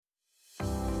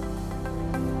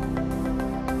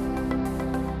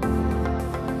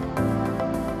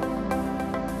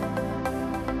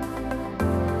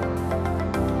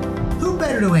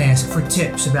to ask for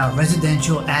tips about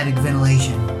residential attic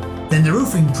ventilation than the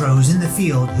roofing pros in the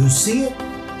field who see it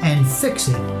and fix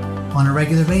it on a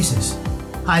regular basis.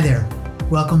 Hi there.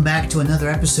 Welcome back to another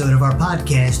episode of our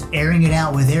podcast, Airing It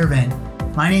Out with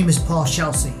AirVent. My name is Paul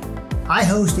Chelsea. I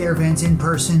host AirVent's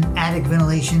in-person attic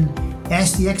ventilation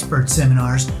Ask the Expert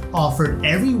seminars offered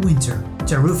every winter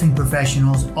to roofing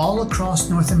professionals all across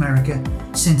North America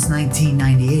since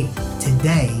 1998.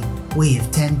 Today, we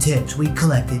have 10 tips we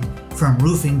collected from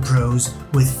roofing pros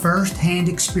with first-hand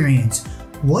experience.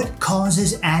 What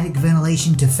causes attic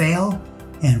ventilation to fail,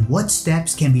 and what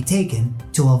steps can be taken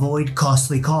to avoid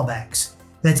costly callbacks?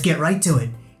 Let's get right to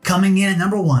it. Coming in at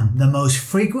number 1, the most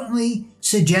frequently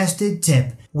suggested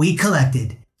tip we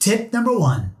collected. Tip number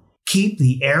 1, keep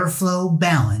the airflow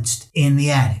balanced in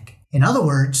the attic. In other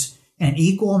words, an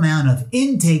equal amount of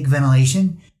intake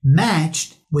ventilation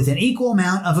matched with an equal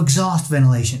amount of exhaust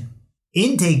ventilation.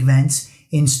 Intake vents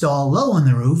install low on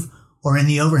the roof or in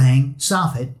the overhang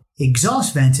soffit.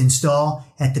 Exhaust vents install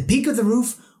at the peak of the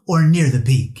roof or near the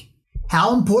peak.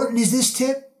 How important is this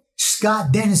tip?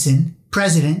 Scott Dennison,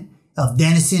 president of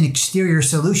Dennison Exterior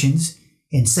Solutions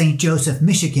in St. Joseph,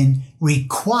 Michigan,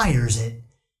 requires it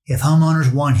if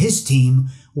homeowners want his team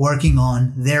working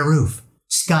on their roof.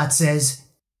 Scott says,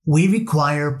 "We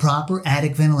require proper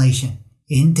attic ventilation,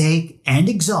 intake, and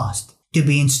exhaust to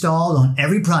be installed on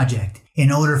every project in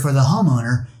order for the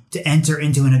homeowner to enter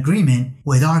into an agreement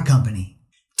with our company."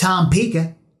 Tom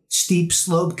Pica, steep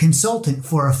slope consultant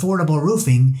for affordable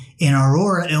roofing in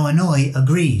Aurora, Illinois,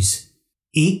 agrees.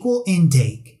 Equal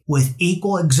intake with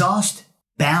equal exhaust,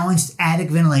 balanced attic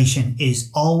ventilation is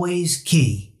always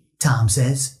key, Tom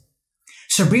says.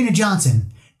 Sabrina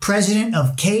Johnson, president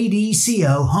of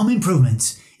KDCO Home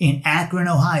Improvements in Akron,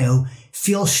 Ohio,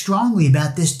 feels strongly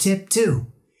about this tip too.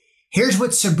 Here's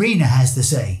what Sabrina has to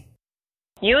say.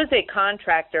 You as a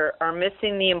contractor are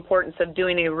missing the importance of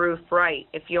doing a roof right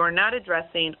if you are not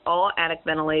addressing all attic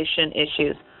ventilation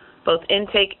issues, both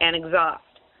intake and exhaust.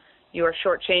 You are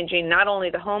shortchanging not only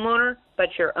the homeowner, but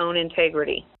your own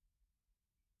integrity.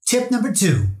 Tip number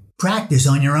 2, practice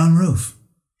on your own roof.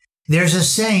 There's a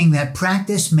saying that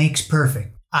practice makes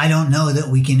perfect. I don't know that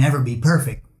we can ever be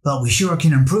perfect, but we sure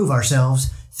can improve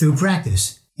ourselves through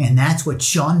practice. And that's what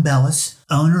Sean Bellis,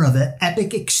 owner of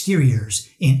Epic Exteriors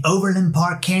in Overland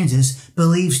Park, Kansas,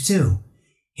 believes too.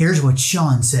 Here's what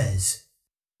Sean says.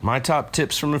 My top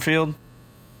tips from the field?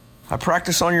 I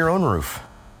practice on your own roof.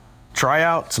 Try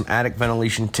out some attic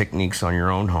ventilation techniques on your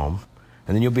own home,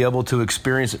 and then you'll be able to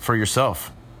experience it for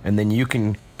yourself. And then you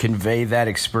can convey that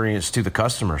experience to the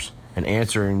customers and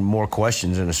answering more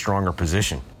questions in a stronger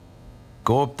position.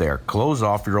 Go up there, close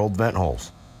off your old vent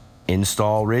holes.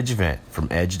 Install ridge vent from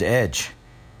edge to edge.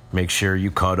 Make sure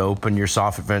you cut open your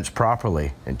soffit vents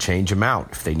properly and change them out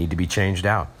if they need to be changed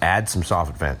out. Add some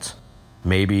soffit vents.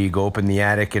 Maybe go open the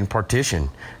attic and partition.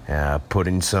 Put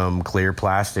in some clear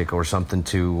plastic or something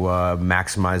to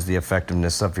maximize the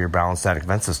effectiveness of your balanced attic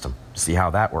vent system. See how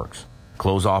that works.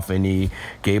 Close off any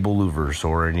gable louvers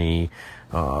or any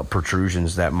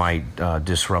protrusions that might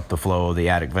disrupt the flow of the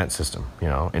attic vent system.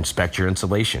 Inspect your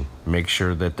insulation. Make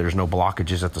sure that there's no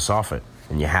blockages at the soffit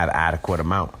and you have adequate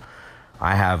amount.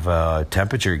 I have a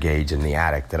temperature gauge in the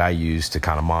attic that I use to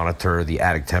kind of monitor the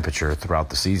attic temperature throughout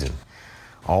the season.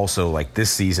 Also, like this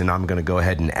season, I'm going to go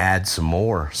ahead and add some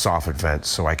more soffit vents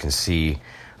so I can see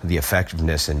the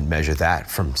effectiveness and measure that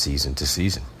from season to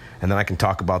season. And then I can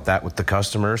talk about that with the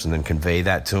customers and then convey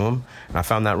that to them. And I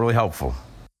found that really helpful.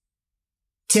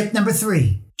 Tip number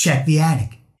 3, check the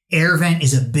attic. AirVent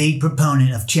is a big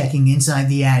proponent of checking inside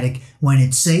the attic when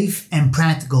it's safe and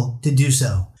practical to do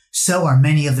so. So are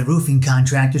many of the roofing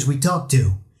contractors we talk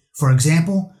to. For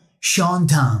example, Sean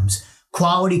Toms,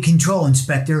 Quality Control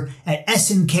Inspector at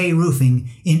S&K Roofing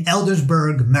in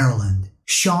Eldersburg, Maryland.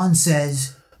 Sean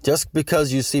says, "Just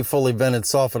because you see fully vented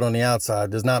soffit on the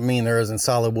outside does not mean there isn't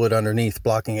solid wood underneath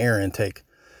blocking air intake.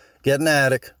 Get in the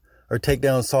attic or take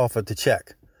down soffit to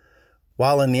check.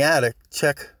 While in the attic,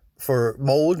 check for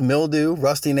mold, mildew,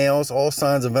 rusty nails, all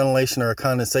signs of ventilation or a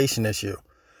condensation issue.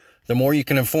 The more you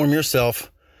can inform yourself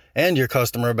and your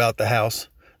customer about the house,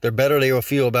 the better they will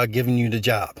feel about giving you the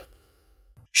job."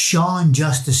 Sean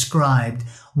just described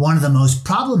one of the most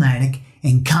problematic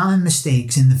and common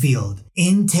mistakes in the field: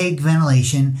 intake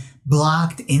ventilation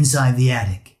blocked inside the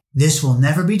attic. This will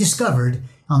never be discovered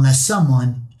unless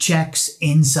someone checks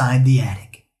inside the attic.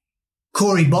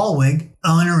 Corey Ballwig,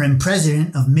 owner and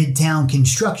president of Midtown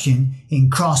Construction in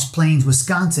Cross Plains,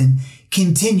 Wisconsin,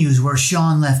 continues where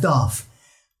Sean left off.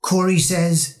 Corey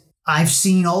says, "I've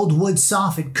seen old wood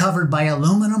soffit covered by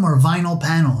aluminum or vinyl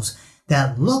panels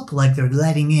that look like they're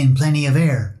letting in plenty of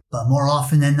air, but more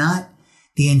often than not,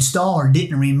 the installer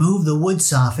didn't remove the wood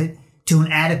soffit to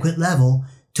an adequate level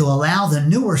to allow the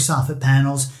newer soffit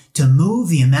panels to move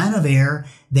the amount of air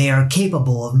they are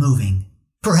capable of moving.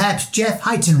 Perhaps Jeff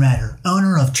Heitzenrader,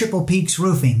 owner of Triple Peaks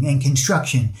Roofing and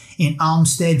Construction in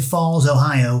Olmsted Falls,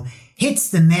 Ohio, hits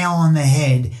the nail on the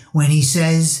head when he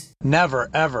says, "Never,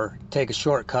 ever take a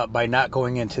shortcut by not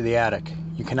going into the attic.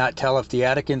 You cannot tell if the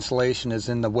attic insulation is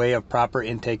in the way of proper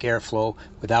intake airflow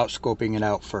without scoping it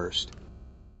out first."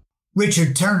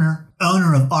 Richard Turner,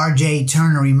 owner of R.J.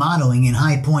 Turner Remodeling in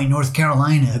High Point, North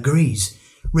Carolina, agrees.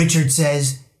 Richard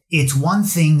says, "It's one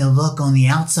thing to look on the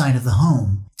outside of the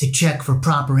home to check for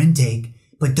proper intake,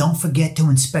 but don't forget to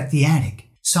inspect the attic.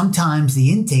 Sometimes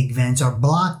the intake vents are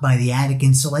blocked by the attic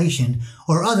insulation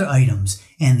or other items,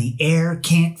 and the air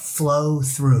can't flow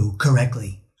through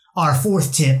correctly." Our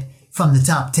fourth tip from the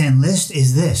top 10 list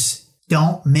is this: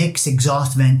 don't mix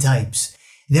exhaust vent types.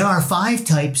 There are 5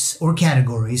 types or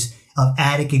categories of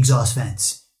attic exhaust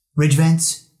vents: ridge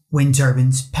vents, wind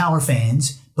turbines, power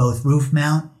fans, both roof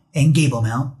mount and gable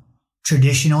mount,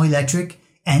 traditional electric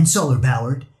and solar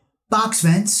powered, box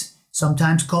vents,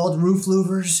 sometimes called roof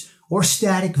louvers, or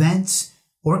static vents,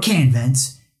 or can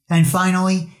vents, and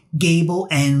finally, gable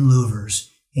end louvers,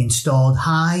 installed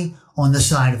high on the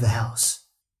side of the house.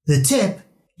 The tip,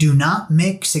 do not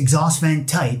mix exhaust vent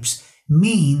types,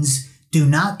 means do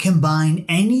not combine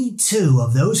any 2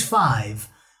 of those 5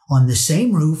 on the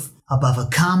same roof above a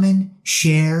common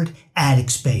shared attic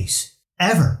space.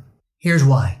 Ever. Here's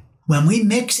why. When we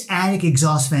mix attic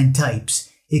exhaust vent types,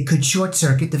 it could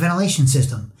short-circuit the ventilation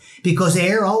system because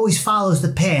air always follows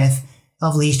the path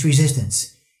of least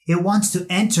resistance. It wants to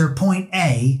enter point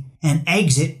A and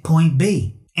exit point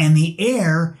B, and the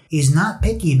air is not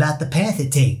picky about the path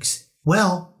it takes.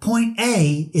 Well, point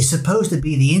A is supposed to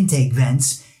be the intake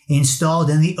vents installed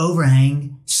in the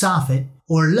overhang, soffit,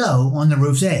 or low on the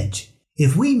roof's edge.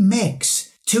 If we mix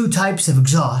 2 types of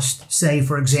exhaust, say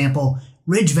for example,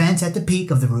 ridge vents at the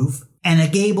peak of the roof and a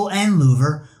gable end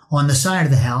louver on the side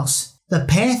of the house, the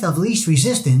path of least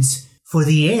resistance for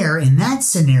the air in that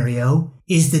scenario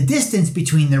is the distance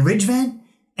between the ridge vent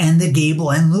and the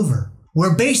gable end louver.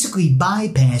 We're basically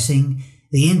bypassing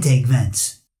the intake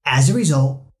vents. As a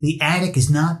result, the attic is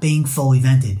not being fully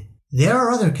vented. There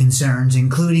are other concerns,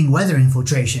 including weather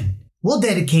infiltration. We'll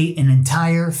dedicate an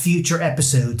entire future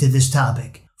episode to this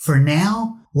topic. For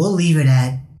now, we'll leave it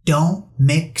at don't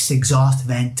mix exhaust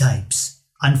vent types.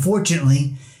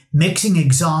 Unfortunately, mixing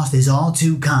exhaust is all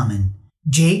too common.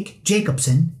 Jake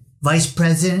Jacobson, Vice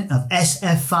President of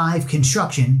SF5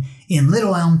 Construction in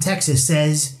Little Elm, Texas,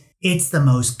 says, "It's the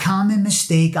most common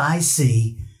mistake I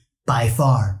see by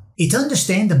far." It's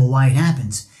understandable why it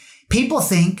happens. People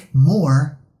think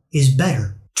more is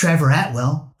better. Trevor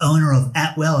Atwell, owner of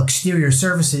Atwell Exterior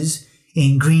Services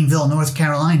in Greenville, North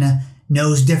Carolina,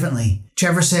 knows differently.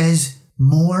 Trevor says,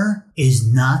 more is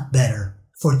not better.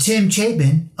 For Tim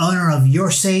Chapin, owner of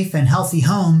Your Safe and Healthy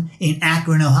Home in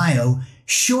Akron, Ohio,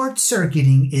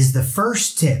 short-circuiting is the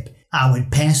first tip I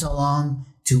would pass along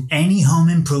to any home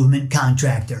improvement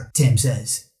contractor, Tim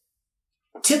says.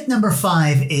 Tip number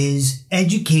 5 is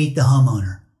educate the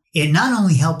homeowner. It not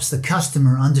only helps the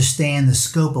customer understand the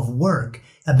scope of work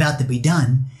about to be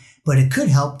done, but it could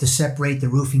help to separate the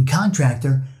roofing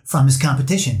contractor from his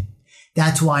competition.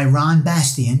 That's why Ron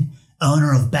Bastian,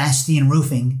 owner of Bastian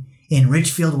Roofing in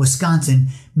Richfield, Wisconsin,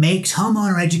 makes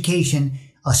homeowner education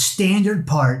a standard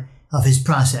part of his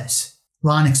process.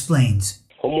 Ron explains.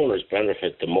 Homeowners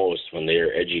benefit the most when they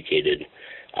are educated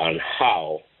on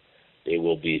how they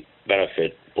will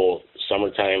benefit both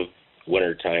summertime,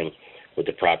 wintertime, with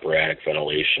the proper attic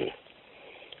ventilation.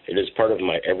 It is part of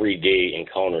my everyday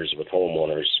encounters with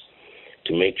homeowners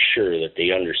to make sure that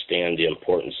they understand the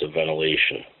importance of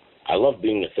ventilation. I love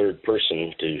being the third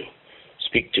person to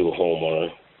speak to a homeowner,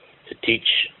 to teach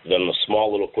them a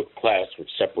small little quick class which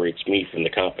separates me from the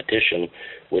competition,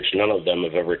 which none of them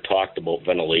have ever talked about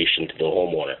ventilation to the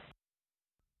homeowner.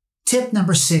 Tip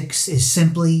number 6 is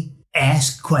simply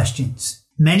ask questions.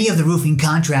 Many of the roofing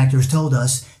contractors told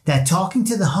us that talking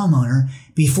to the homeowner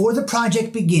before the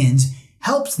project begins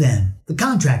helps them, the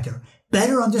contractor,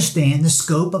 better understand the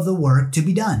scope of the work to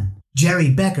be done. Jerry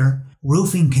Becker,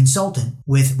 roofing consultant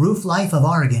with Roof Life of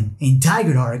Oregon in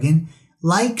Tigard, Oregon,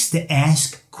 likes to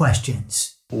ask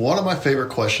questions. One of my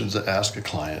favorite questions to ask a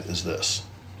client is this.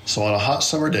 So on a hot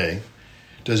summer day,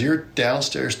 does your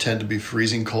downstairs tend to be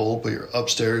freezing cold, but your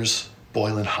upstairs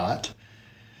boiling hot?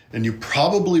 And you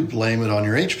probably blame it on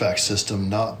your HVAC system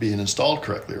not being installed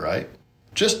correctly, right?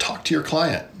 Just talk to your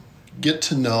client. Get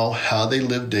to know how they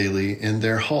live daily in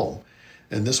their home.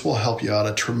 And this will help you out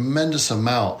a tremendous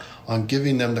amount on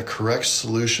giving them the correct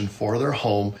solution for their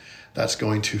home that's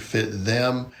going to fit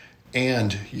them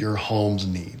and your home's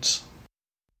needs.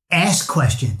 Ask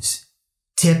questions.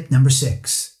 Tip number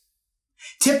 6.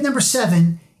 Tip number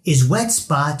 7 is wet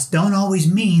spots don't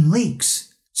always mean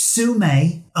leaks. Sue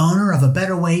May, owner of A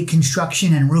Better Way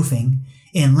Construction and Roofing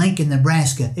in Lincoln,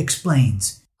 Nebraska,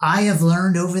 explains, I have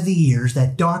learned over the years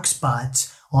that dark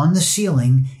spots on the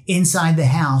ceiling inside the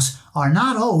house are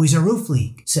not always a roof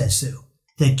leak, says Sue.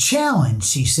 The challenge,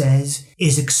 she says,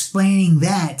 is explaining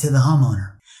that to the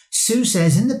homeowner. Sue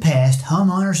says in the past,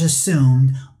 homeowners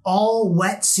assumed all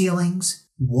wet ceilings,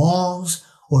 walls,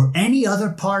 or any other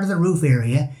part of the roof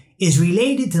area is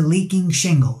related to leaking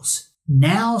shingles.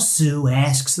 Now Sue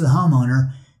asks the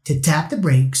homeowner to tap the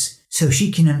brakes so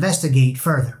she can investigate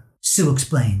further. Sue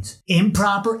explains,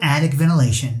 improper attic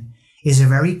ventilation is a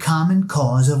very common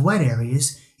cause of wet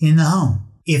areas in the home.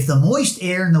 If the moist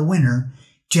air in the winter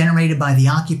generated by the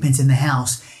occupants in the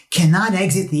house cannot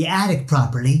exit the attic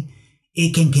properly,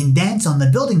 it can condense on the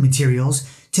building materials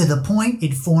to the point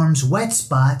it forms wet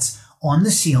spots on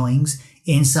the ceilings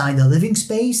inside the living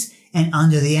space and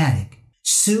under the attic.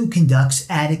 Sue conducts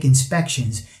attic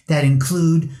inspections that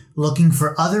include looking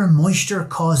for other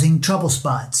moisture-causing trouble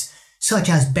spots, such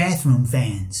as bathroom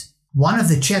fans. One of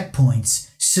the checkpoints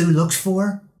Sue looks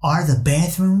for are the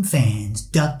bathroom fans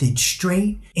ducted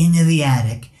straight into the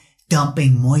attic,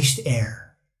 dumping moist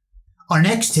air. Our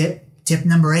next tip, tip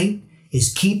number 8,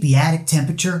 is keep the attic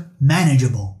temperature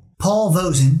manageable. Paul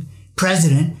Vosen,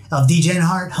 president of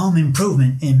DeGenhart Home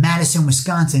Improvement in Madison,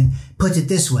 Wisconsin, puts it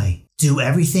this way. Do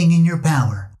everything in your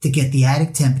power to get the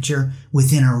attic temperature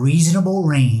within a reasonable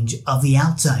range of the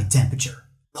outside temperature.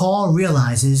 Paul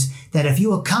realizes that if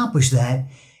you accomplish that,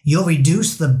 you'll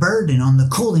reduce the burden on the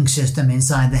cooling system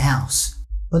inside the house.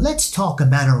 But let's talk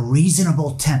about a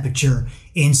reasonable temperature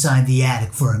inside the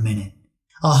attic for a minute.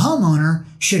 A homeowner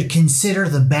should consider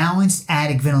the balanced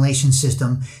attic ventilation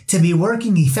system to be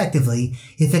working effectively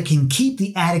if it can keep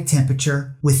the attic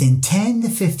temperature within 10 to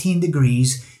 15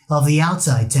 degrees of the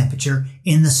outside temperature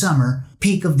in the summer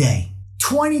peak of day,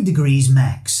 20 degrees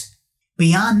max.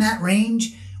 Beyond that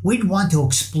range, we'd want to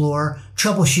explore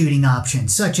troubleshooting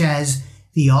options such as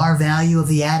the R value of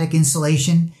the attic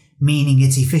insulation, meaning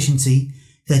its efficiency,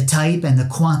 the type and the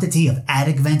quantity of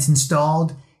attic vents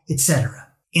installed, etc.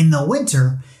 In the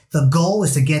winter, the goal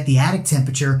is to get the attic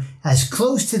temperature as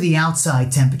close to the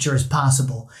outside temperature as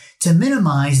possible to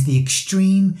minimize the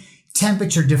extreme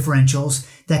temperature differentials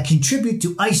that contribute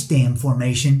to ice dam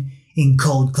formation in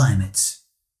cold climates.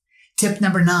 Tip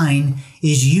number 9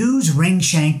 is use ring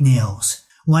shank nails.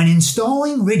 When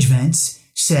installing ridge vents,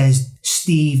 says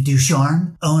Steve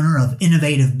Ducharme, owner of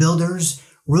Innovative Builders,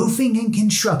 Roofing and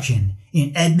Construction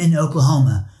in Edmond,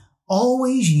 Oklahoma,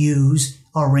 always use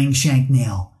a ring shank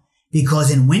nail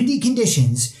because in windy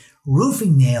conditions,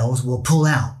 roofing nails will pull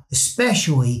out,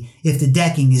 especially if the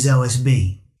decking is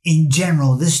OSB. In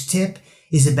general, this tip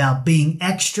is about being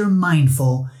extra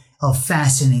mindful of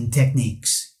fastening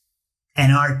techniques.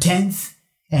 And our 10th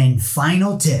and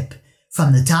final tip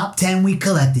from the top 10 we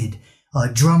collected, a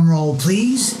drum roll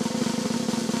please.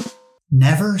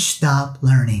 Never stop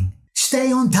learning.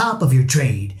 Stay on top of your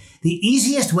trade the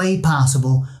easiest way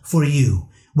possible for you,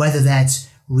 whether that's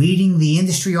reading the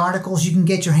industry articles you can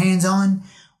get your hands on,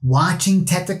 watching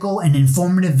technical and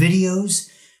informative videos,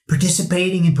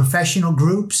 participating in professional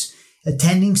groups,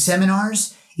 attending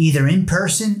seminars, either in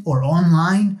person or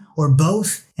online or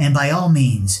both, and by all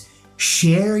means,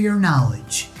 share your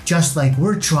knowledge, just like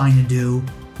we're trying to do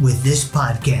with this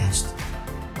podcast.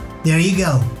 There you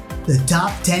go, the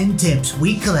top 10 tips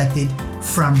we collected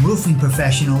from roofing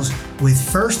professionals with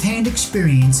first-hand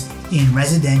experience in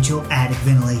residential attic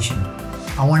ventilation.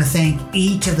 I want to thank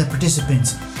each of the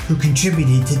participants who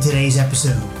contributed to today's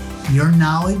episode. Your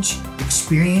knowledge,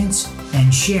 experience,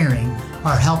 and sharing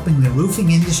are helping the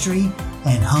roofing industry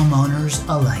and homeowners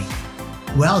alike.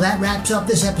 Well, that wraps up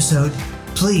this episode.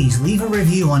 Please leave a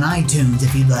review on iTunes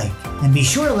if you'd like, and be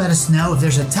sure to let us know if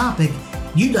there's a topic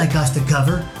you'd like us to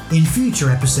cover in future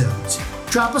episodes.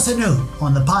 Drop us a note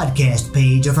on the podcast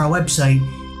page of our website,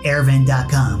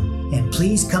 airvent.com, and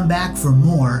please come back for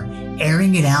more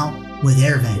Airing It Out with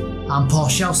AirVent. I'm Paul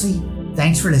Shelsey.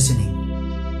 Thanks for listening.